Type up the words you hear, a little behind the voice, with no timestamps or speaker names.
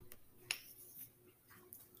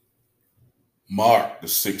Mark, the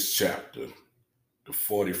sixth chapter, the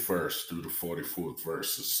 41st through the 44th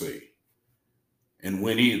verses say, And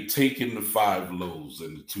when he had taken the 5 loaves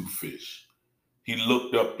and the 2 fish, he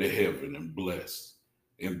looked up to heaven and blessed,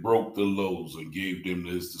 and broke the loaves and gave them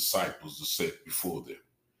to his disciples to set before them.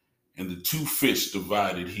 And the 2 fish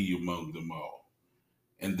divided he among them all.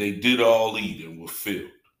 And they did all eat and were filled.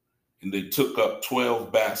 And they took up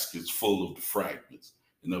 12 baskets full of the fragments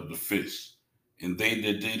and of the fish. And they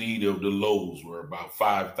that did eat of the loaves were about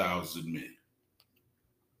 5,000 men.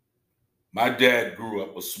 My dad grew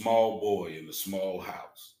up a small boy in a small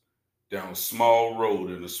house, down a small road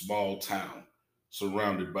in a small town,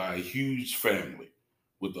 surrounded by a huge family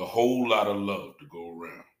with a whole lot of love to go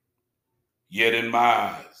around. Yet in my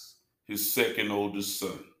eyes, his second oldest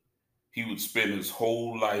son, he would spend his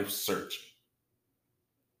whole life searching.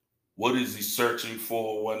 What is he searching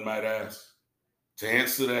for, one might ask? To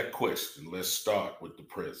answer that question, let's start with the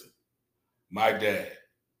present. My dad,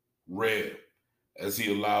 Reb, as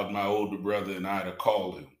he allowed my older brother and I to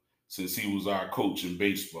call him, since he was our coach in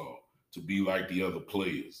baseball, to be like the other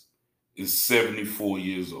players, is 74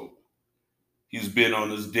 years old. He's been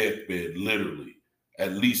on his deathbed, literally,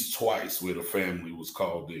 at least twice where the family was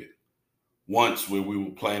called in. Once where we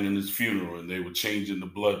were planning his funeral and they were changing the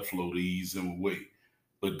blood flow to ease him away.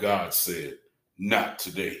 But God said, not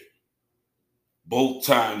today. Both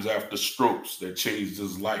times after strokes that changed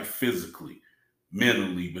his life physically,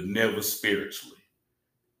 mentally, but never spiritually.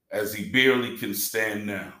 As he barely can stand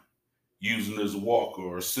now, using his walker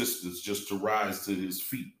or assistance just to rise to his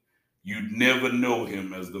feet, you'd never know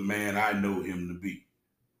him as the man I know him to be.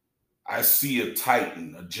 I see a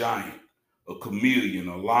titan, a giant, a chameleon,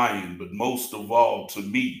 a lion, but most of all, to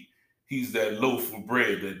me, he's that loaf of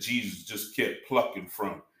bread that Jesus just kept plucking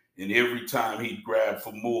from. And every time he'd grab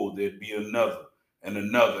for more, there'd be another and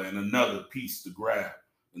another and another piece to grab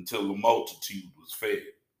until the multitude was fed.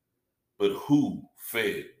 But who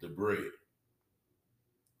fed the bread?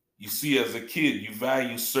 You see, as a kid, you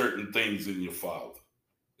value certain things in your father,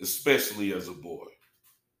 especially as a boy.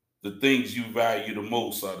 The things you value the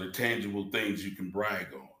most are the tangible things you can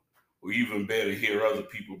brag on, or even better, hear other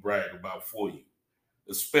people brag about for you,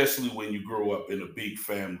 especially when you grow up in a big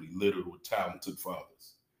family littered with talented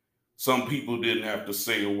fathers. Some people didn't have to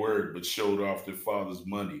say a word, but showed off their father's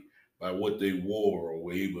money by what they wore or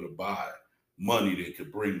were able to buy, money they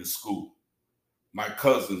could bring to school. My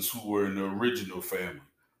cousins, who were in the original family,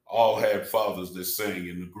 all had fathers that sang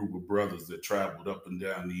in the group of brothers that traveled up and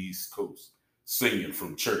down the East Coast, singing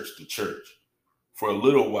from church to church. For a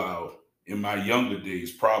little while, in my younger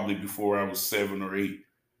days, probably before I was 7 or 8,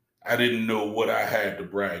 I didn't know what I had to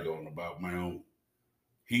brag on about my own.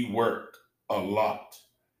 He worked a lot.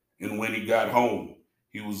 And when he got home,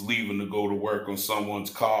 he was leaving to go to work on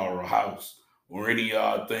someone's car or house or any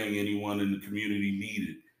odd thing anyone in the community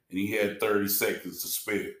needed, and he had 30 seconds to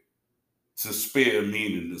spare. To spare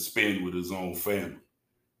meaning to spend with his own family.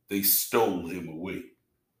 They stole him away.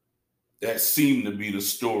 That seemed to be the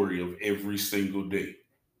story of every single day.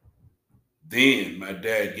 Then my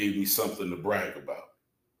dad gave me something to brag about.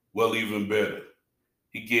 Well, even better,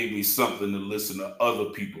 he gave me something to listen to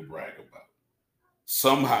other people brag about.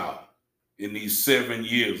 Somehow, in these 7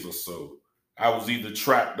 years or so, I was either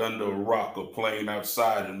trapped under a rock or playing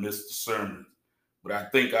outside and missed the sermons. But I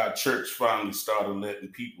think our church finally started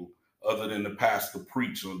letting people other than the pastor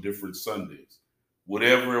preach on different Sundays.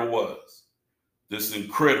 Whatever it was, this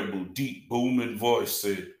incredible, deep, booming voice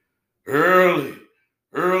said, early,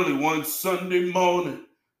 early one Sunday morning,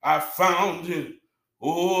 I found him.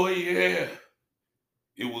 Oh, yeah.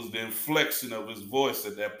 It was the inflection of his voice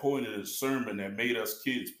at that point in his sermon that made us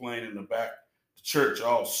kids playing in the back of the church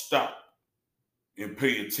all stop and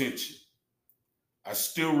pay attention. I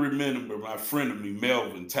still remember my friend of me,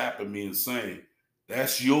 Melvin, tapping me and saying,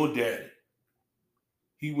 that's your daddy.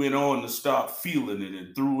 He went on to start feeling it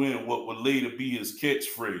and threw in what would later be his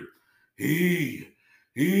catchphrase, he,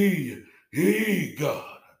 he,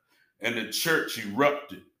 God. And the church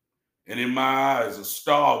erupted, and in my eyes, a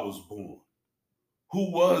star was born. Who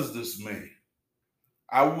was this man?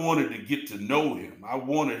 I wanted to get to know him. I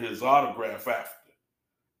wanted his autograph after.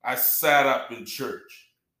 I sat up in church,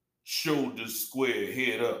 shoulders square,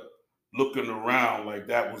 head up, looking around like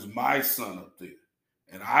that was my son up there,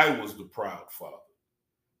 and I was the proud father.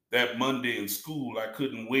 That Monday in school, I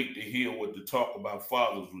couldn't wait to hear what the talk about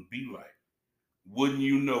fathers would be like. Wouldn't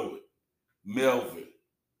you know it, Melvin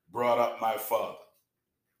brought up my father,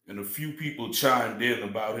 and a few people chimed in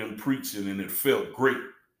about him preaching, and it felt great.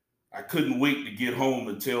 I couldn't wait to get home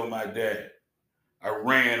and tell my dad. I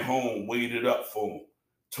ran home, waited up for him,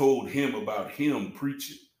 told him about him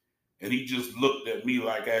preaching, And he just looked at me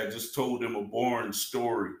like I had just told him a boring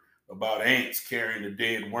story about ants carrying a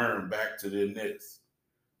dead worm back to their nest.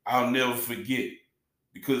 I'll never forget,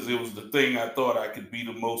 because it was the thing I thought I could be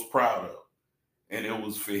the most proud of. And it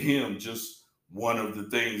was for him just one of the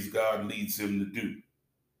things God leads him to do.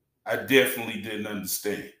 I definitely didn't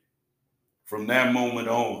understand. From that moment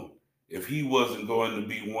on, if he wasn't going to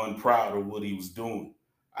be one proud of what he was doing,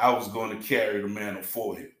 I was going to carry the mantle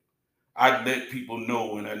for him. I'd let people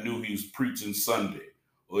know when I knew he was preaching Sunday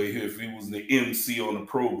or if he was the MC on the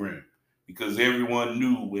program, because everyone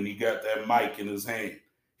knew when he got that mic in his hand,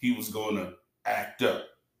 he was going to act up.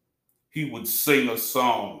 He would sing a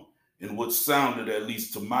song, and what sounded, at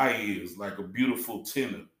least to my ears, like a beautiful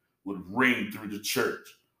tenor would ring through the church.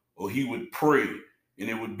 Or he would pray, and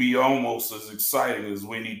it would be almost as exciting as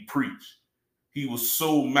when he'd preach. He was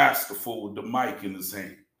so masterful with the mic in his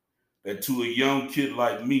hand that to a young kid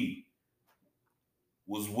like me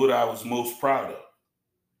was what I was most proud of.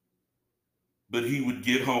 But he would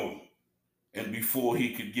get home, and before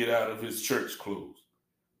he could get out of his church clothes,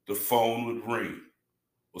 the phone would ring,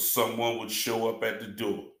 or someone would show up at the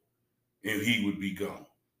door, and he would be gone.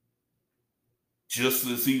 Just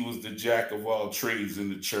as he was the jack of all trades in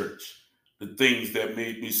the church, the things that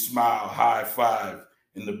made me smile high five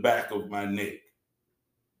in the back of my neck,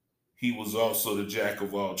 he was also the jack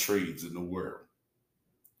of all trades in the world.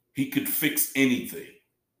 He could fix anything.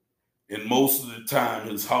 And most of the time,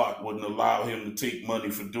 his heart wouldn't allow him to take money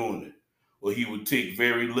for doing it, or he would take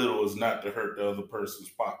very little as not to hurt the other person's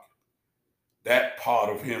pocket. That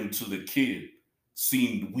part of him to the kid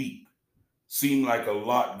seemed weak, seemed like a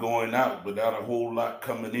lot going out without a whole lot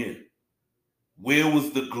coming in. Where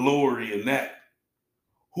was the glory in that?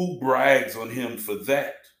 Who brags on him for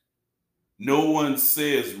that? No one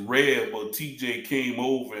says Reb or TJ came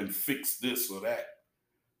over and fixed this or that.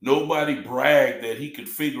 Nobody bragged that he could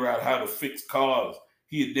figure out how to fix cars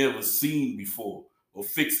he had never seen before, or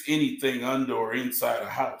fix anything under or inside a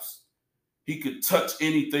house. He could touch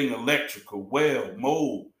anything electrical, weld,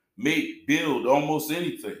 mold, make, build, almost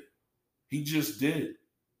anything. He just did.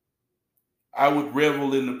 I would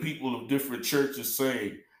revel in the people of different churches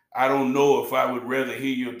saying, I don't know if I would rather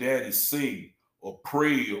hear your daddy sing or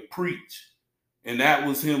pray or preach. And that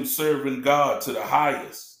was him serving God to the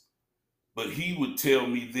highest. But he would tell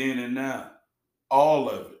me then and now, all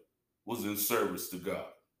of it was in service to God.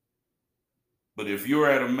 But if you're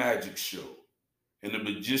at a magic show and the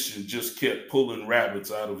magician just kept pulling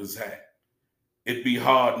rabbits out of his hat, it'd be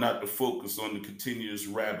hard not to focus on the continuous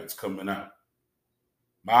rabbits coming out.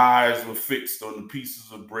 My eyes were fixed on the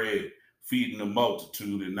pieces of bread feeding the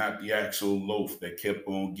multitude and not the actual loaf that kept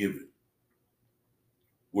on giving.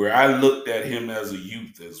 Where I looked at him as a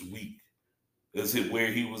youth as weak, as it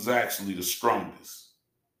where he was actually the strongest.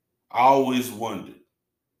 I always wondered,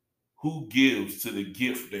 who gives to the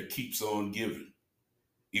gift that keeps on giving?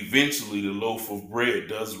 Eventually, the loaf of bread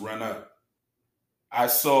does run out. I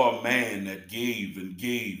saw a man that gave and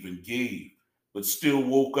gave and gave, but still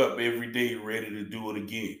woke up every day ready to do it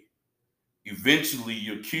again. Eventually,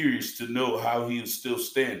 you're curious to know how he is still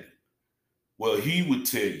standing. Well, he would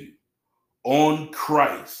tell you, on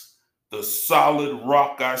Christ, the solid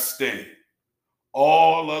rock I stand,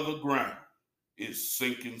 all other ground is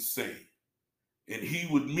sinking sand. And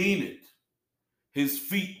he would mean it. His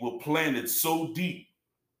feet were planted so deep,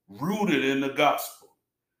 rooted in the gospel,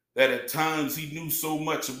 that at times he knew so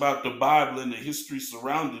much about the Bible and the history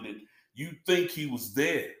surrounding it, you'd think he was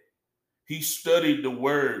there. He studied the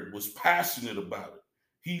word, was passionate about it.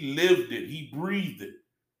 He lived it, he breathed it.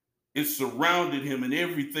 It surrounded him in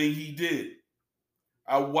everything he did.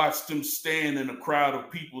 I watched him stand in a crowd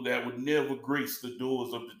of people that would never grace the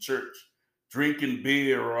doors of the church, drinking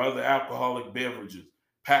beer or other alcoholic beverages,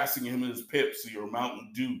 passing him his Pepsi or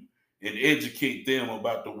Mountain Dew, and educate them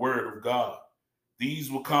about the word of God.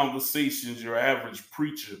 These were conversations your average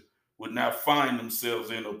preacher would not find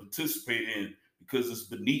themselves in or participate in because it's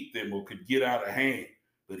beneath them or could get out of hand.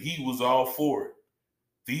 But he was all for it.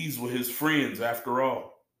 These were his friends after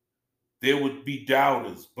all. There would be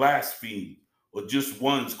doubters, blasphemers, or just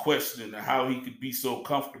ones questioning how he could be so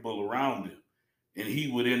comfortable around them. And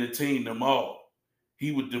he would entertain them all.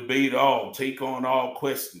 He would debate all, take on all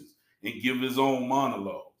questions, and give his own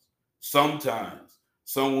monologues. Sometimes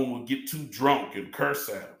someone would get too drunk and curse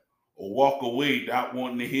at him or walk away not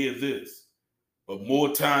wanting to hear this. But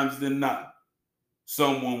more times than not,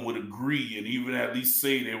 someone would agree and even at least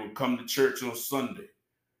say they would come to church on Sunday.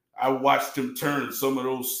 I watched him turn some of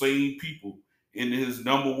those same people into his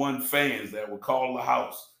number one fans that would call the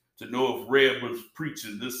house to know if Reb was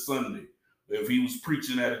preaching this Sunday, or if he was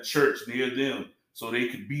preaching at a church near them so they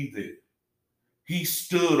could be there. He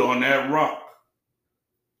stood on that rock.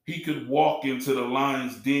 He could walk into the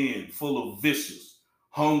lion's den full of vicious,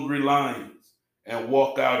 hungry lions and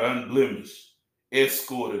walk out unblemished,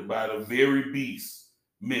 escorted by the very beasts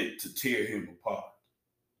meant to tear him apart.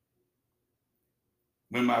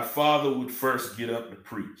 When my father would first get up to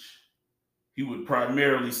preach, he would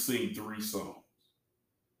primarily sing three songs.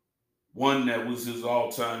 One that was his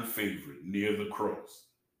all-time favorite, Near the Cross.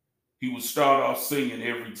 He would start off singing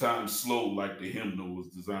every time slow like the hymnal was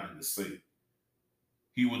designed to sing.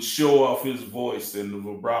 He would show off his voice and the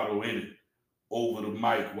vibrato in it over the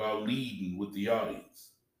mic while leading with the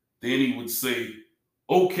audience. Then he would say,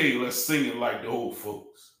 okay, let's sing it like the old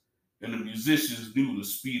folks. And the musicians knew to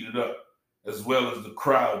speed it up, as well as the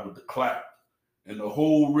crowd with the clap, and the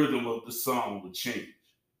whole rhythm of the song would change.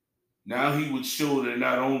 Now he would show that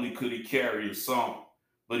not only could he carry a song,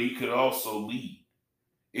 but he could also lead.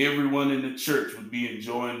 Everyone in the church would be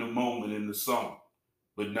enjoying the moment in the song,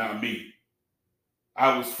 but not me.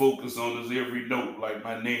 I was focused on his every note like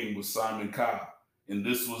my name was Simon Cowell, and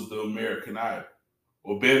this was the American Idol.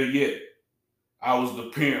 Or better yet, I was the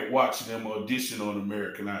parent watching him audition on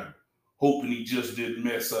American Idol, hoping he just didn't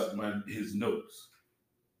mess up his notes.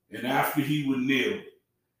 And after he would nail it,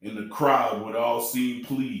 and the crowd would all seem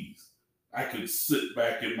pleased, I could sit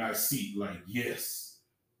back in my seat like, yes,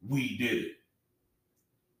 we did it.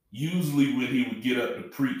 Usually when he would get up to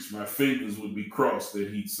preach, my fingers would be crossed that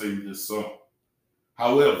he'd sing this song.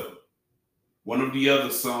 However, one of the other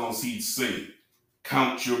songs he'd sing,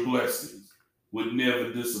 Count Your Blessings, would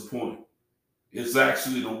never disappoint. It's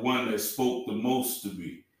actually the one that spoke the most to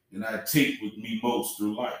me and I take with me most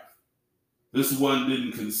through life. This one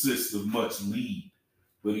didn't consist of much lead,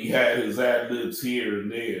 but he had his ad-libs here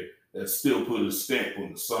and there that still put a stamp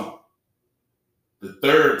on the song. The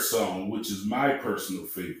third song, which is my personal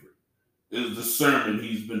favorite, is the sermon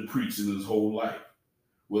he's been preaching his whole life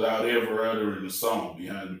without ever uttering a song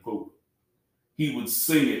behind the pulpit. He would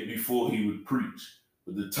sing it before he would preach,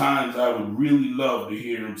 but the times I would really love to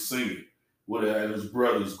hear him sing it were at his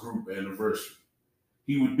brother's group anniversary.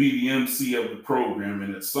 He would be the MC of the program,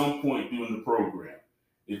 and at some point during the program,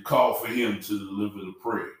 it called for him to deliver the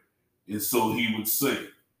prayer, and so he would sing.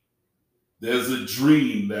 There's a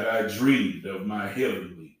dream that I dreamed of my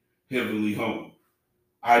heavenly home.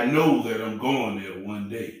 I know that I'm going there one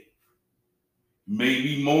day.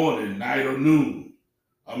 Maybe morning, night, or noon.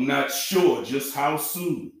 I'm not sure just how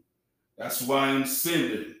soon. That's why I'm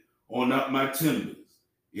sending on up my timbers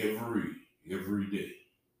every day.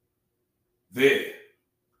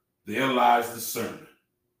 There lies the sermon.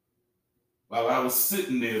 While I was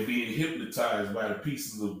sitting there being hypnotized by the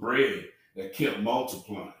pieces of bread that kept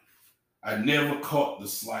multiplying, I never caught the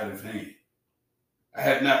sleight of hand. I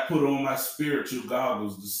had not put on my spiritual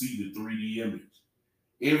goggles to see the 3D image.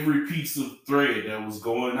 Every piece of thread that was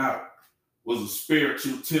going out was a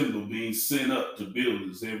spiritual timber being sent up to build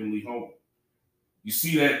his heavenly home. You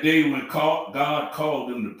see, that day when God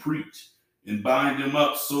called him to preach and bind him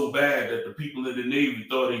up so bad that the people in the Navy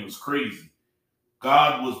thought he was crazy,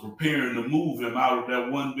 God was preparing to move him out of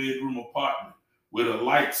that one-bedroom apartment where the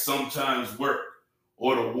lights sometimes work,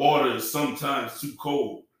 or the water is sometimes too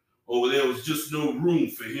cold, or there was just no room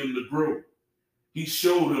for him to grow. He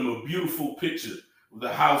showed him a beautiful picture of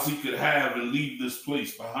the house he could have and leave this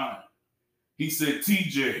place behind. He said,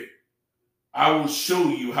 TJ, I will show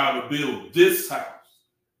you how to build this house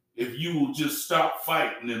if you will just stop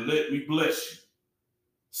fighting and let me bless you.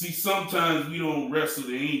 See, sometimes we don't wrestle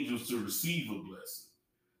the angels to receive a blessing.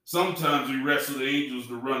 Sometimes we wrestle the angels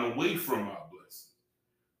to run away from our blessing.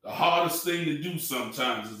 The hardest thing to do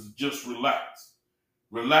sometimes is to just relax.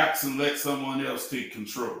 Relax and let someone else take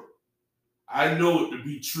control. I know it to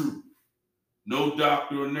be true. No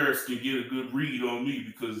doctor or nurse can get a good read on me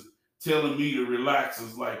because telling me to relax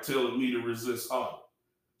is like telling me to resist harder.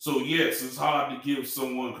 So yes, it's hard to give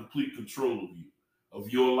someone complete control of you, of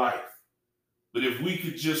your life. But if we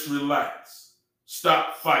could just relax,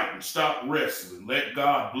 stop fighting, stop wrestling, let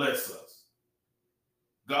God bless us.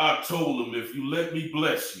 God told him, if you let me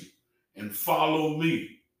bless you and follow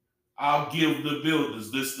me, I'll give the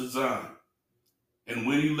builders this design. And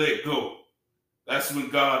when he let go, that's when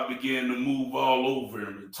God began to move all over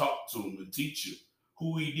him and talk to him and teach him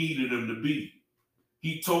who he needed him to be.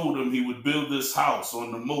 He told him he would build this house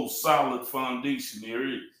on the most solid foundation there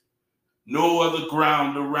is. No other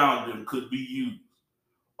ground around him could be used.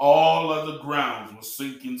 All other grounds were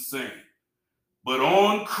sinking sand. But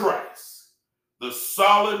on Christ, the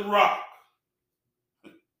solid rock,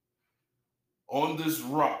 on this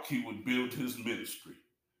rock he would build his ministry.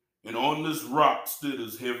 And on this rock stood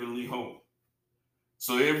his heavenly home.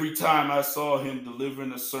 So every time I saw him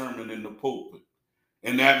delivering a sermon in the pulpit,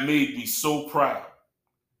 and that made me so proud.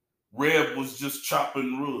 Reb was just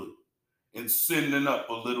chopping wood and sending up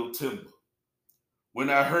a little timber. When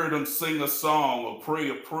I heard him sing a song or pray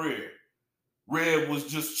a prayer, Reb was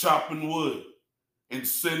just chopping wood and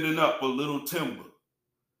sending up a little timber.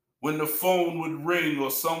 When the phone would ring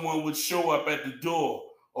or someone would show up at the door,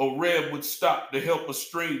 or Reb would stop to help a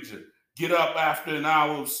stranger get up after an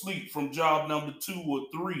hour of sleep from job number 2 or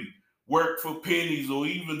 3, work for pennies or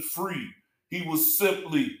even free, he was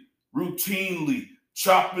simply, routinely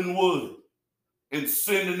chopping wood and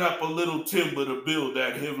sending up a little timber to build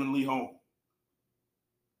that heavenly home.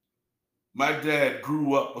 My dad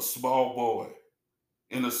grew up a small boy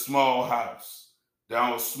in a small house,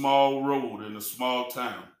 down a small road in a small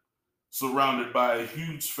town, surrounded by a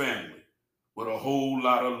huge family with a whole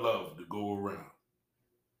lot of love to go around.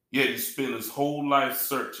 Yet he spent his whole life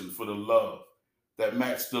searching for the love that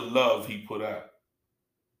matched the love he put out.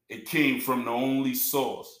 It came from the only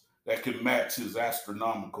source that could match his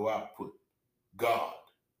astronomical output, God.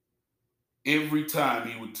 Every time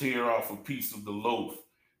he would tear off a piece of the loaf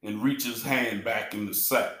and reach his hand back in the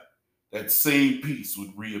sack, that same piece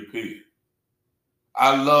would reappear.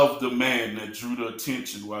 I loved the man that drew the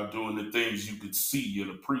attention while doing the things you could see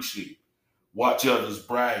and appreciate, watch others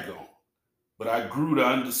brag on. But I grew to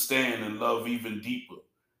understand and love even deeper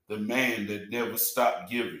the man that never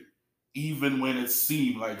stopped giving, even when it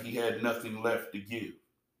seemed like he had nothing left to give.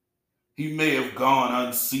 He may have gone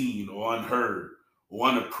unseen or unheard or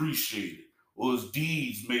unappreciated, or his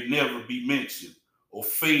deeds may never be mentioned or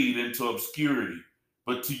fade into obscurity.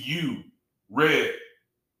 But to you, Red,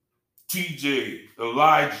 TJ,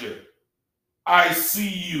 Elijah, I see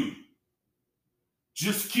you.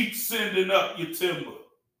 Just keep sending up your timber.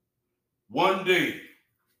 One day,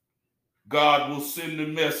 God will send a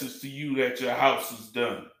message to you that your house is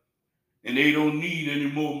done and they don't need any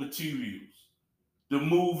more materials. The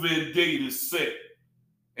move-in date is set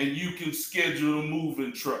and you can schedule the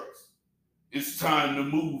moving trucks. It's time to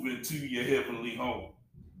move into your heavenly home.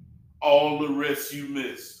 All the rest you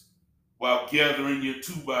missed while gathering your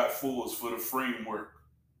 2x4s for the framework,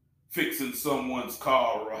 fixing someone's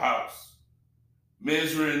car or house,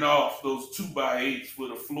 measuring off those 2x8s for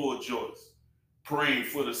the floor joists, praying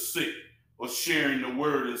for the sick, or sharing the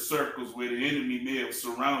word in circles where the enemy may have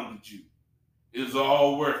surrounded you. It's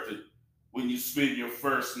all worth it when you spend your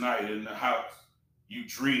first night in the house you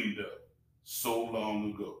dreamed of so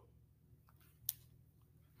long ago.